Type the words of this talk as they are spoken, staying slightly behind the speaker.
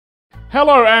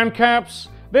Hello, ANCAPs!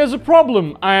 There's a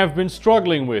problem I have been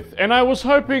struggling with, and I was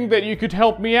hoping that you could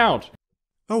help me out.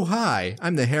 Oh hi,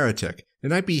 I'm the Heretic,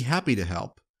 and I'd be happy to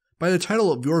help. By the title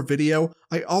of your video,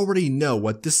 I already know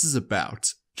what this is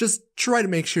about. Just try to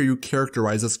make sure you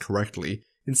characterize us correctly,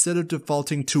 instead of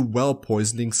defaulting to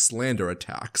well-poisoning slander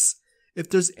attacks. If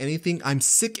there's anything I'm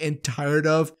sick and tired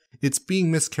of, it's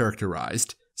being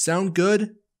mischaracterized. Sound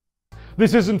good?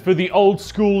 This isn't for the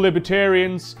old-school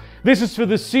libertarians. This is for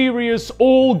the serious,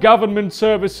 all government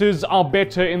services are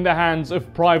better in the hands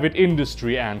of private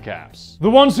industry ANCAPs. The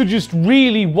ones who just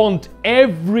really want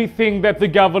everything that the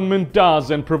government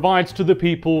does and provides to the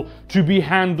people to be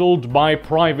handled by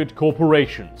private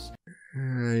corporations.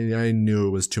 I knew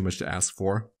it was too much to ask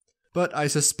for. But I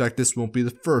suspect this won't be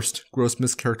the first gross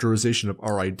mischaracterization of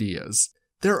our ideas.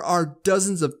 There are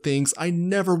dozens of things I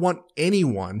never want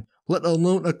anyone, let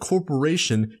alone a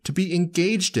corporation, to be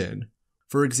engaged in.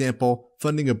 For example,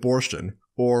 funding abortion,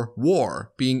 or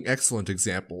war being excellent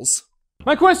examples.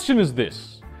 My question is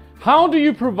this: how do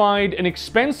you provide an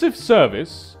expensive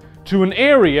service to an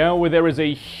area where there is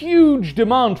a huge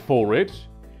demand for it,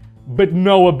 but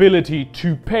no ability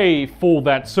to pay for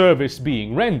that service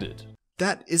being rendered?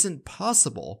 That isn't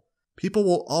possible. People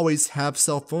will always have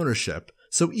self-ownership,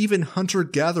 so even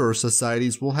hunter-gatherer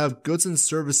societies will have goods and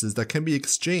services that can be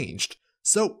exchanged.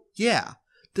 So yeah,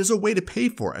 there's a way to pay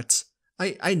for it.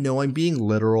 I know I'm being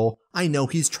literal. I know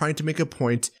he's trying to make a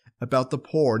point about the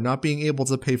poor not being able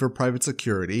to pay for private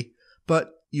security,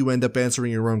 but you end up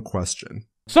answering your own question.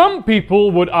 Some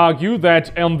people would argue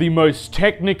that on the most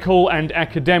technical and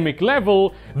academic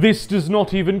level, this does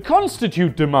not even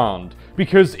constitute demand,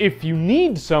 because if you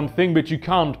need something but you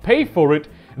can't pay for it,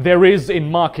 there is,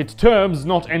 in market terms,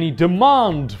 not any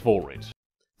demand for it.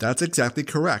 That's exactly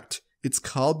correct. It's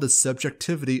called the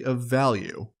subjectivity of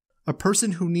value. A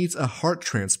person who needs a heart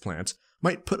transplant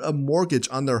might put a mortgage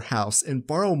on their house and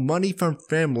borrow money from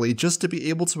family just to be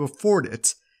able to afford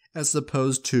it, as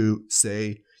opposed to,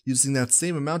 say, using that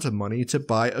same amount of money to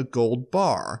buy a gold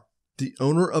bar. The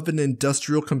owner of an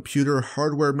industrial computer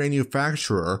hardware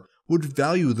manufacturer would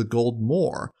value the gold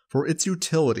more for its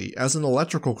utility as an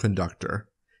electrical conductor.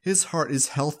 His heart is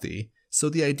healthy, so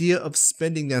the idea of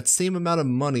spending that same amount of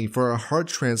money for a heart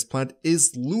transplant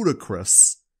is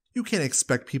ludicrous. You can't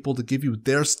expect people to give you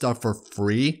their stuff for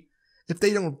free. If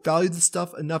they don't value the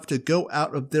stuff enough to go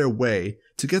out of their way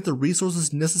to get the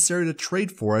resources necessary to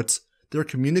trade for it, they're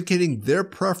communicating their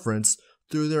preference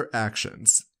through their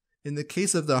actions. In the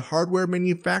case of the hardware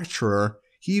manufacturer,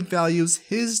 he values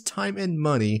his time and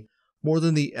money more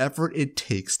than the effort it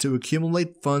takes to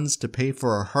accumulate funds to pay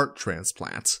for a heart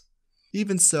transplant.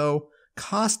 Even so,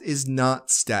 cost is not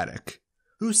static.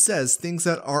 Who says things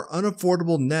that are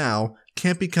unaffordable now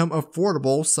can't become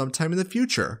affordable sometime in the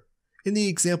future? In the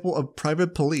example of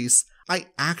private police, I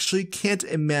actually can't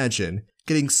imagine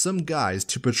getting some guys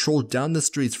to patrol down the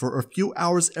streets for a few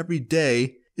hours every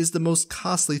day is the most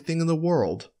costly thing in the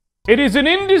world. It is an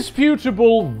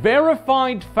indisputable,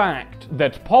 verified fact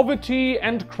that poverty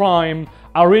and crime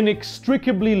are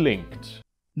inextricably linked.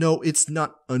 No, it's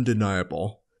not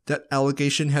undeniable. That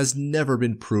allegation has never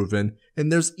been proven,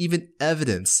 and there's even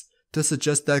evidence to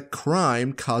suggest that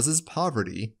crime causes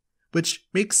poverty. Which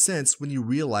makes sense when you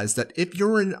realize that if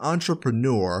you're an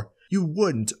entrepreneur, you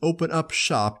wouldn't open up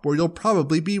shop where you'll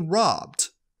probably be robbed.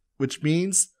 Which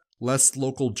means less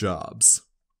local jobs.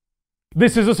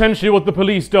 This is essentially what the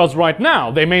police does right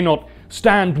now. They may not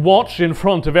stand watch in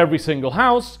front of every single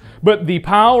house, but the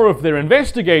power of their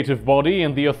investigative body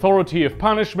and the authority of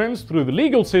punishments through the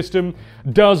legal system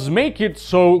does make it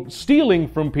so stealing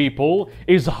from people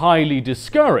is highly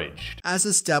discouraged. As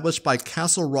established by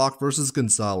Castle Rock versus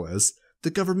Gonzalez, the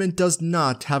government does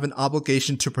not have an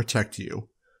obligation to protect you.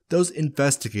 Those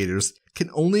investigators can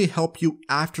only help you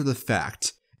after the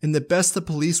fact, and the best the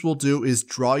police will do is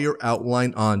draw your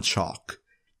outline on chalk.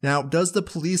 Now, does the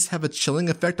police have a chilling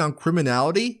effect on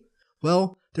criminality?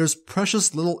 Well, there's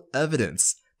precious little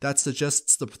evidence that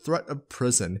suggests the threat of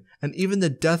prison and even the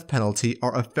death penalty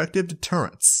are effective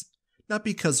deterrents. Not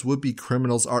because would-be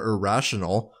criminals are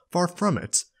irrational, far from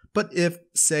it, but if,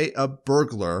 say, a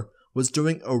burglar was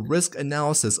doing a risk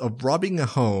analysis of robbing a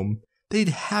home, they'd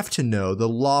have to know the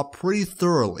law pretty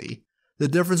thoroughly. The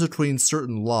difference between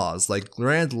certain laws like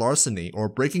grand larceny or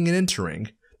breaking and entering,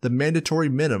 the mandatory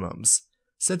minimums,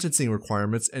 sentencing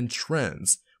requirements, and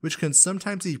trends, which can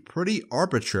sometimes be pretty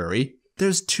arbitrary.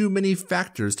 There's too many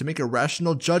factors to make a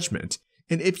rational judgment,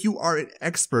 and if you are an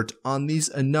expert on these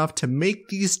enough to make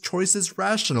these choices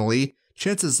rationally,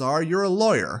 chances are you're a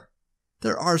lawyer.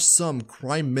 There are some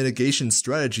crime mitigation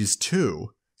strategies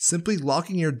too. Simply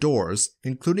locking your doors,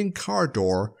 including car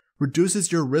door,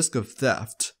 reduces your risk of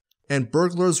theft, and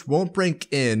burglars won't break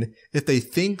in if they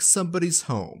think somebody's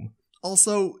home.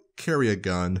 Also, carry a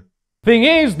gun. Thing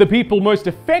is, the people most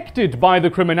affected by the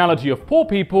criminality of poor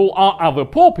people are other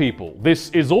poor people. This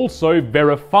is also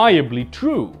verifiably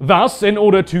true. Thus, in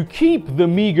order to keep the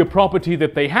meager property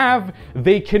that they have,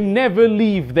 they can never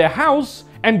leave their house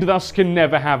and thus can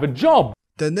never have a job.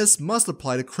 Then this must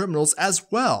apply to criminals as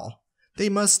well. They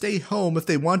must stay home if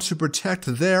they want to protect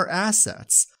their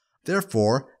assets.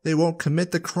 Therefore, they won't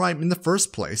commit the crime in the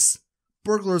first place.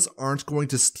 Burglars aren't going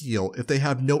to steal if they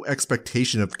have no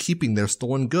expectation of keeping their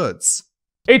stolen goods.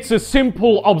 It's a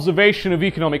simple observation of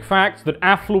economic facts that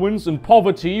affluence and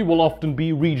poverty will often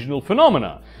be regional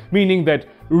phenomena, meaning that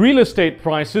real estate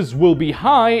prices will be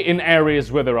high in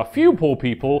areas where there are few poor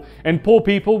people, and poor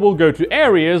people will go to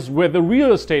areas where the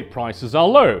real estate prices are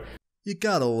low. You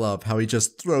gotta love how he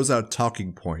just throws out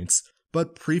talking points,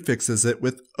 but prefixes it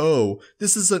with "oh,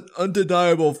 this is an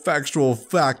undeniable factual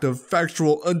fact of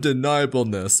factual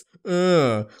undeniableness."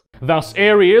 Thus,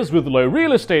 areas with low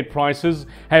real estate prices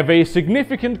have a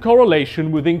significant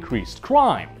correlation with increased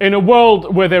crime. In a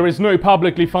world where there is no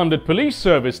publicly funded police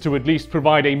service to at least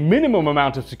provide a minimum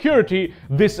amount of security,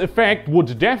 this effect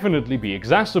would definitely be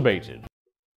exacerbated.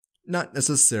 Not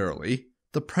necessarily.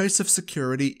 The price of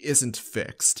security isn't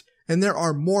fixed, and there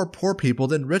are more poor people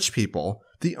than rich people.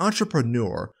 The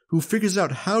entrepreneur who figures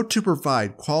out how to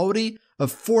provide quality,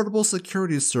 affordable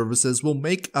security services will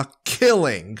make a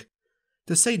killing.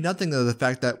 To say nothing of the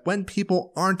fact that when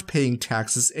people aren't paying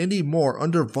taxes anymore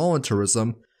under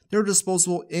voluntarism, their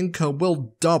disposable income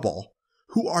will double.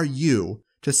 Who are you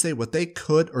to say what they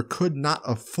could or could not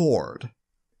afford?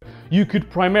 You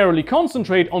could primarily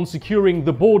concentrate on securing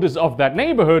the borders of that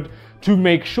neighborhood to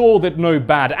make sure that no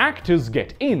bad actors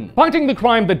get in. Fighting the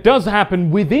crime that does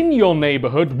happen within your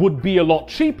neighborhood would be a lot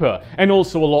cheaper and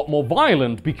also a lot more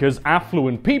violent because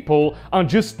affluent people are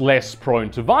just less prone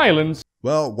to violence.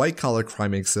 Well, white-collar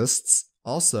crime exists.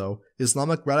 Also,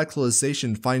 Islamic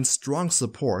radicalization finds strong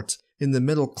support in the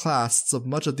middle class of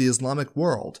much of the Islamic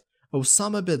world.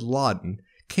 Osama bin Laden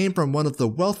came from one of the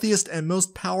wealthiest and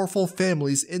most powerful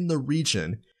families in the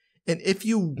region. And if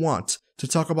you want to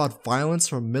talk about violence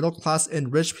from middle class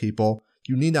and rich people,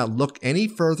 you need not look any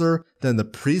further than the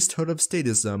priesthood of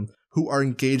statism, who are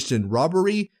engaged in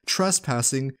robbery,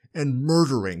 trespassing, and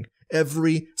murdering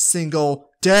every single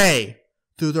day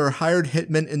through their hired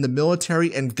hitmen in the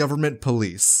military and government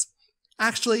police.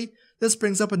 Actually, this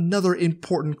brings up another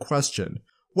important question.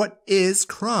 What is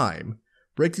crime?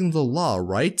 Breaking the law,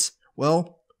 right?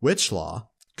 Well, which law?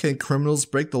 Can criminals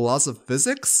break the laws of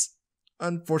physics?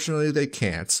 Unfortunately, they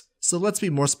can't. So let's be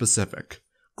more specific.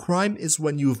 Crime is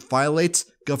when you violate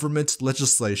government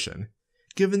legislation.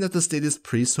 Given that the statist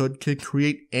priesthood can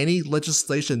create any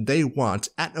legislation they want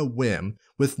at a whim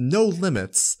with no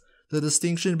limits, the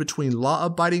distinction between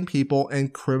law-abiding people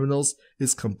and criminals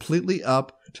is completely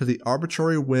up to the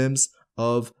arbitrary whims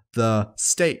of the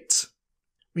state.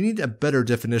 We need a better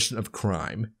definition of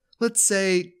crime. Let's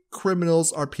say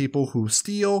criminals are people who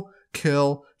steal,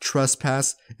 kill,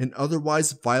 trespass, and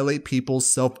otherwise violate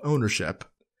people's self-ownership.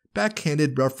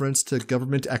 Backhanded reference to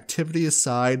government activity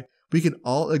aside, we can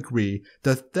all agree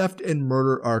that theft and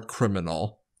murder are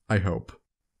criminal. I hope.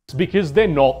 Because they're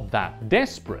not that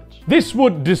desperate. This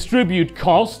would distribute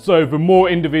costs over more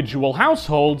individual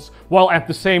households, while at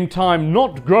the same time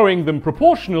not growing them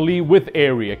proportionally with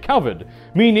area covered,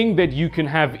 meaning that you can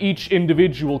have each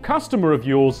individual customer of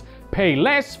yours pay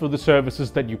less for the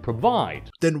services that you provide.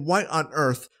 Then why on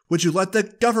earth would you let the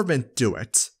government do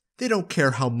it? They don't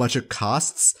care how much it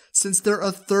costs, since they're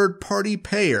a third-party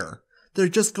payer. They're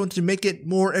just going to make it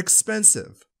more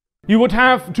expensive. You would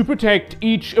have to protect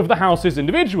each of the houses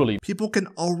individually. People can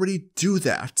already do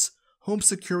that. Home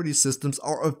security systems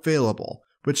are available,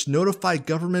 which notify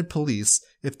government police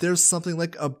if there's something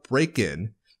like a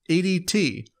break-in.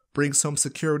 ADT brings home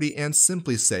security and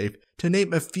SimpliSafe, to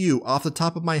name a few off the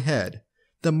top of my head.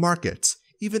 The market,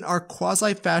 even our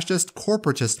quasi-fascist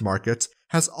corporatist market,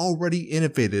 has already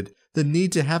innovated the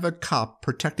need to have a cop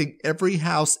protecting every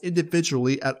house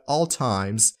individually at all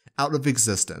times out of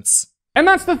existence. And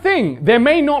that's the thing, there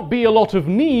may not be a lot of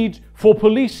need for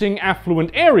policing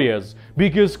affluent areas,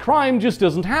 because crime just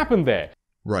doesn't happen there.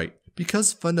 Right,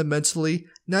 because fundamentally,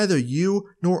 neither you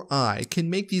nor I can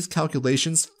make these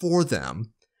calculations for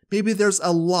them. Maybe there's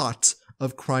a lot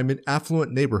of crime in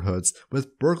affluent neighborhoods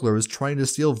with burglars trying to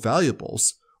steal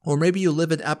valuables. Or maybe you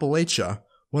live in Appalachia,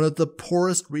 one of the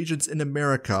poorest regions in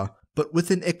America, but with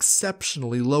an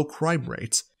exceptionally low crime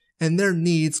rate, and their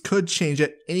needs could change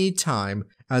at any time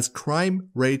as crime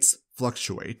rates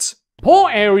fluctuate.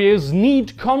 Poor areas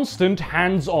need constant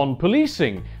hands-on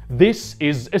policing. this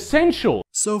is essential.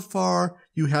 So far,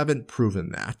 you haven't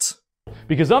proven that.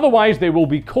 Because otherwise they will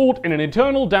be caught in an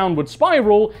eternal downward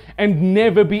spiral and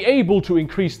never be able to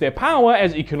increase their power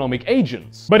as economic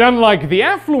agents. But unlike the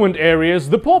affluent areas,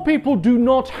 the poor people do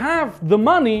not have the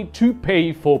money to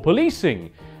pay for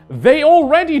policing. They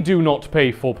already do not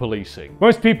pay for policing.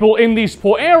 Most people in these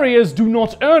poor areas do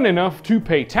not earn enough to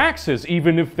pay taxes,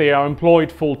 even if they are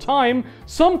employed full-time,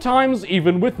 sometimes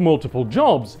even with multiple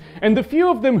jobs. And the few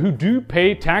of them who do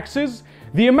pay taxes,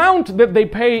 the amount that they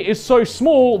pay is so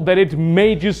small that it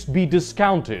may just be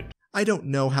discounted. I don't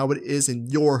know how it is in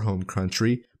your home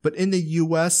country, but in the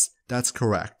US, that's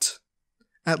correct.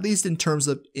 At least in terms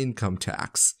of income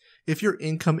tax. If your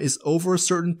income is over a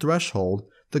certain threshold,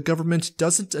 the government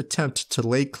doesn't attempt to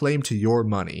lay claim to your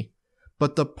money.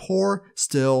 But the poor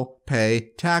still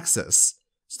pay taxes.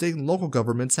 State and local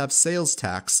governments have sales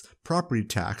tax, property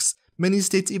tax. Many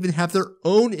states even have their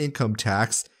own income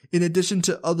tax, in addition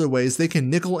to other ways they can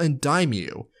nickel and dime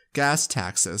you. Gas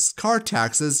taxes, car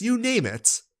taxes, you name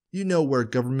it. You know where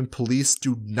government police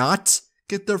do not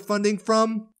get their funding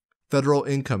from? Federal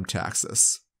income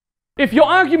taxes. If your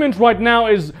argument right now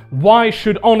is, why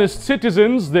should honest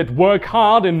citizens that work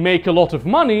hard and make a lot of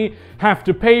money have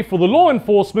to pay for the law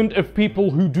enforcement of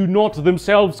people who do not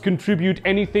themselves contribute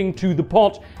anything to the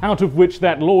pot out of which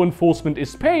that law enforcement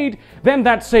is paid, then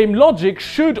that same logic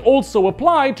should also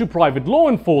apply to private law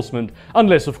enforcement,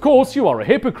 unless of course you are a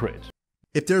hypocrite.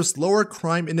 If there's lower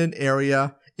crime in an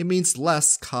area, it means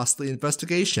less costly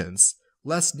investigations,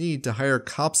 less need to hire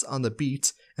cops on the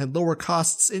beat, and lower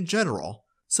costs in general.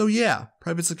 So yeah,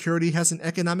 private security has an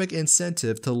economic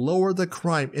incentive to lower the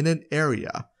crime in an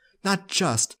area, not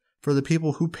just for the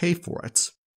people who pay for it.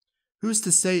 Who's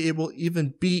to say it will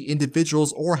even be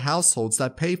individuals or households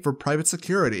that pay for private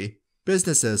security?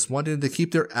 Businesses wanting to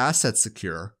keep their assets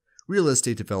secure, real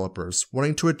estate developers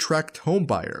wanting to attract home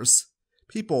buyers.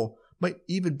 People might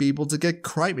even be able to get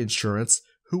crime insurance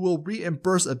who will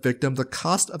reimburse a victim the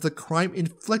cost of the crime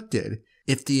inflicted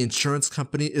if the insurance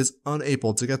company is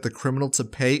unable to get the criminal to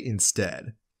pay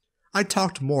instead. I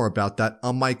talked more about that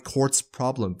on my Courts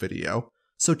Problem video,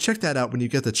 so check that out when you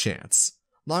get the chance.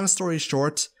 Long story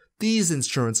short, these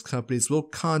insurance companies will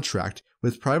contract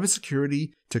with private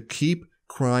security to keep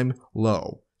crime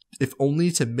low, if only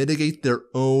to mitigate their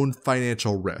own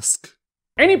financial risk.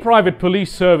 Any private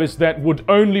police service that would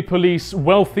only police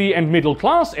wealthy and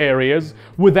middle-class areas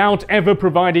without ever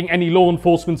providing any law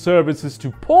enforcement services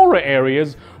to poorer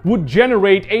areas would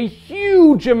generate a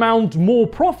huge amount more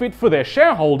profit for their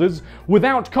shareholders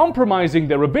without compromising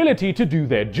their ability to do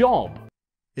their job.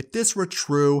 If this were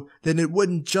true, then it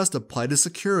wouldn't just apply to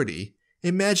security.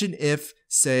 Imagine if,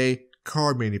 say,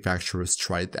 car manufacturers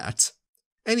tried that.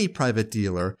 Any private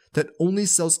dealer that only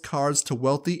sells cars to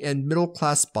wealthy and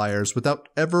middle-class buyers without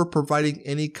ever providing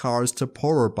any cars to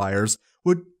poorer buyers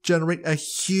would generate a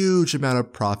huge amount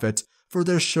of profit for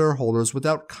their shareholders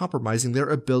without compromising their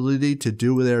ability to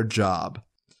do their job.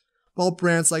 While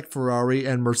brands like Ferrari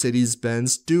and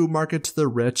Mercedes-Benz do market to the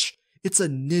rich, it's a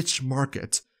niche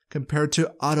market compared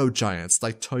to auto giants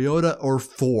like Toyota or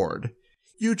Ford.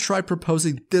 You try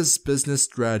proposing this business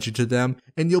strategy to them,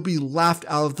 and you'll be laughed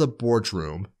out of the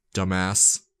boardroom,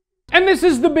 dumbass. And this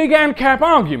is the big ANCAP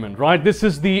argument, right? This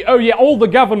is the, oh yeah, all the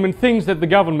government things that the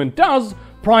government does,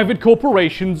 private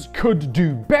corporations could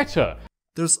do better.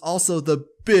 There's also the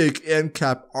big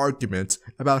ANCAP argument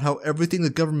about how everything the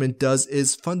government does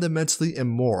is fundamentally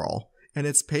immoral, and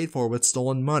it's paid for with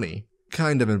stolen money.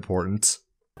 Kind of important.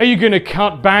 Are you gonna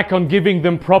cut back on giving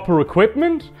them proper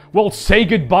equipment? Well, say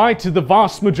goodbye to the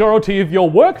vast majority of your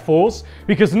workforce,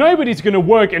 because nobody's gonna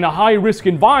work in a high-risk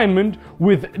environment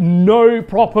with no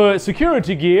proper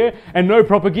security gear and no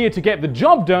proper gear to get the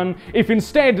job done if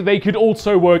instead they could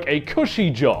also work a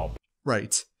cushy job.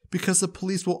 Right, because the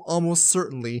police will almost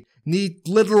certainly need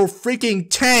literal freaking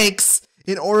tanks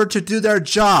in order to do their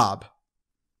job.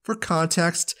 For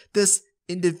context, this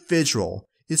individual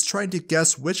is trying to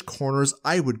guess which corners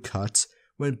I would cut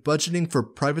when budgeting for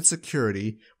private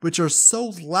security, which are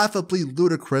so laughably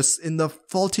ludicrous in the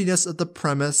faultiness of the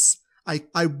premise,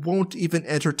 I won't even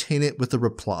entertain it with a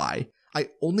reply. I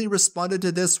only responded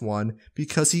to this one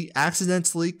because he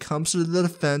accidentally comes to the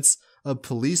defense of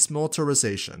police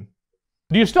militarization.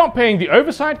 Do you stop paying the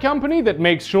oversight company that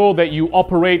makes sure that you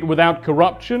operate without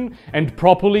corruption and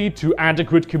properly to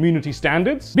adequate community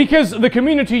standards? Because the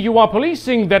community you are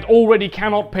policing that already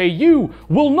cannot pay you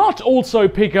will not also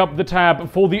pick up the tab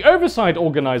for the oversight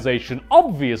organization.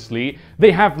 Obviously,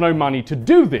 they have no money to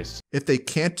do this. If they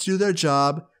can't do their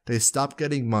job, they stop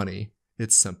getting money.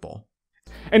 It's simple.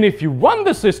 And if you run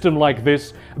the system like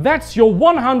this, that's your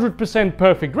 100%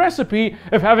 perfect recipe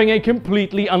of having a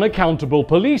completely unaccountable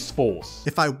police force.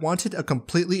 If I wanted a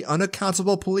completely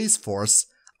unaccountable police force,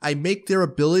 I make their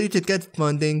ability to get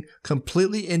funding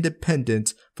completely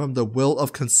independent from the will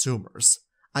of consumers.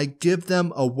 I give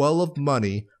them a well of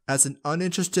money as an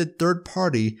uninterested third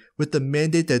party with the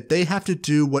mandate that they have to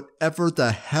do whatever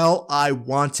the hell I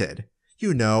wanted.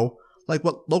 You know, like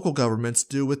what local governments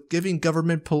do with giving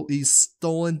government police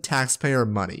stolen taxpayer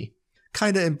money.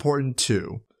 Kinda important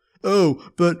too.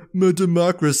 Oh, but my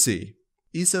democracy.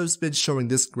 ESO's been showing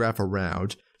this graph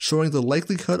around, showing the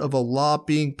likelihood of a law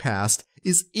being passed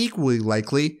is equally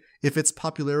likely if its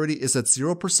popularity is at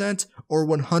 0% or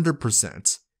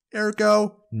 100%.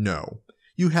 Ergo, no.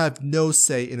 You have no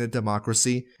say in a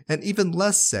democracy, and even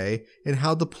less say in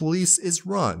how the police is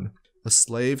run. A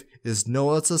slave is no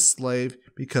less a slave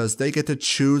because they get to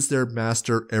choose their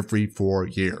master every 4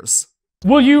 years.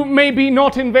 Will you maybe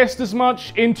not invest as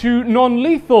much into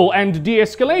non-lethal and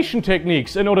de-escalation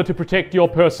techniques in order to protect your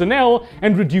personnel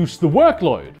and reduce the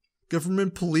workload?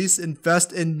 Government police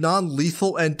invest in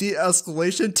non-lethal and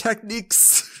de-escalation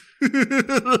techniques?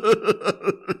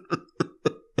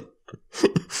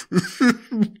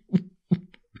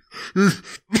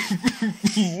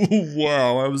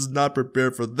 Wow, I was not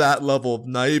prepared for that level of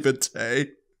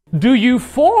naivete. Do you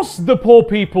force the poor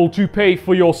people to pay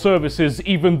for your services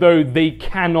even though they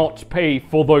cannot pay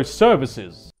for those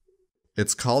services?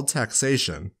 It's called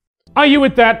taxation. Are you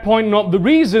at that point not the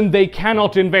reason they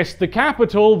cannot invest the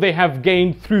capital they have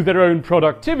gained through their own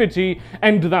productivity,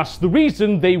 and thus the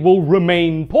reason they will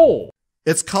remain poor?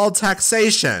 It's called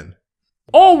taxation.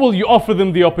 Or will you offer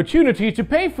them the opportunity to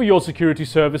pay for your security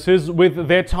services with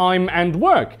their time and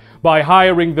work by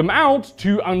hiring them out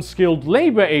to unskilled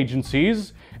labor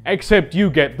agencies, except you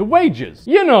get the wages?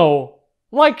 You know,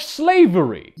 like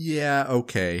slavery. Yeah,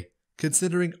 okay.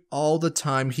 Considering all the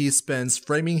time he spends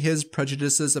framing his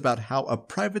prejudices about how a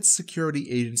private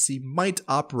security agency might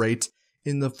operate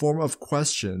in the form of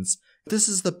questions, this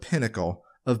is the pinnacle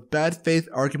of bad faith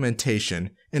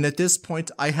argumentation, and at this point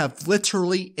I have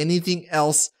literally anything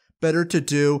else better to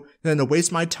do than to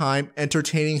waste my time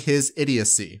entertaining his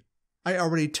idiocy. I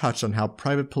already touched on how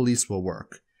private police will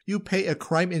work. You pay a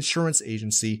crime insurance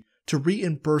agency to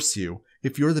reimburse you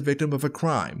if you're the victim of a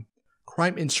crime.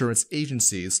 Crime insurance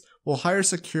agencies will hire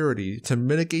security to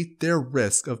mitigate their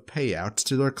risk of payouts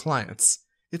to their clients.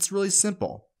 It's really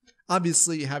simple.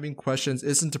 Obviously, having questions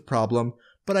isn't a problem,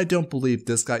 but I don't believe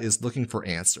this guy is looking for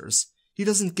answers. He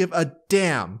doesn't give a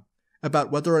damn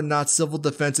about whether or not civil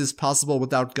defense is possible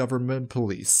without government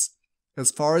police.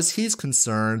 As far as he's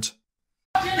concerned,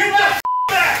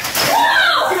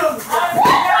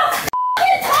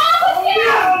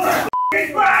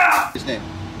 His name.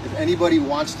 If anybody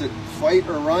wants to fight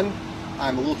or run,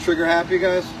 I'm a little trigger happy,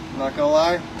 guys. I'm not gonna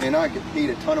lie. You know, I get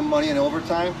paid a ton of money in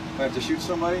overtime. If I have to shoot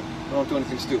somebody, I don't do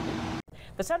anything stupid.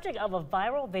 The subject of a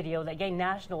viral video that gained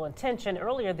national attention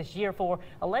earlier this year for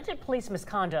alleged police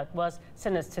misconduct was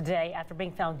sentenced today after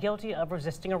being found guilty of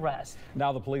resisting arrest.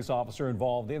 Now the police officer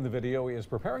involved in the video is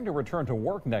preparing to return to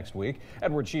work next week.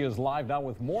 Edward Shea is live now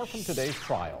with more from today's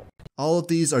trial. all of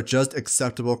these are just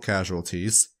acceptable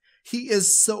casualties. He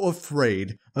is so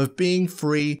afraid of being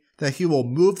free that he will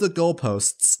move the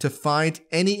goalposts to find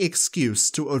any excuse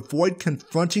to avoid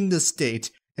confronting the state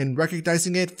and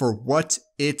recognizing it for what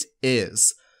it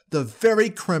is. The very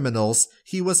criminals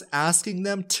he was asking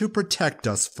them to protect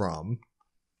us from.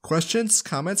 Questions,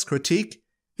 comments, critique?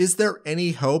 Is there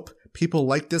any hope people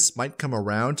like this might come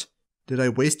around? Did I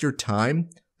waste your time?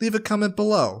 Leave a comment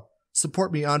below.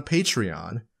 Support me on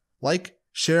Patreon. Like,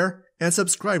 share, and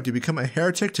subscribe to become a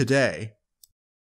heretic today.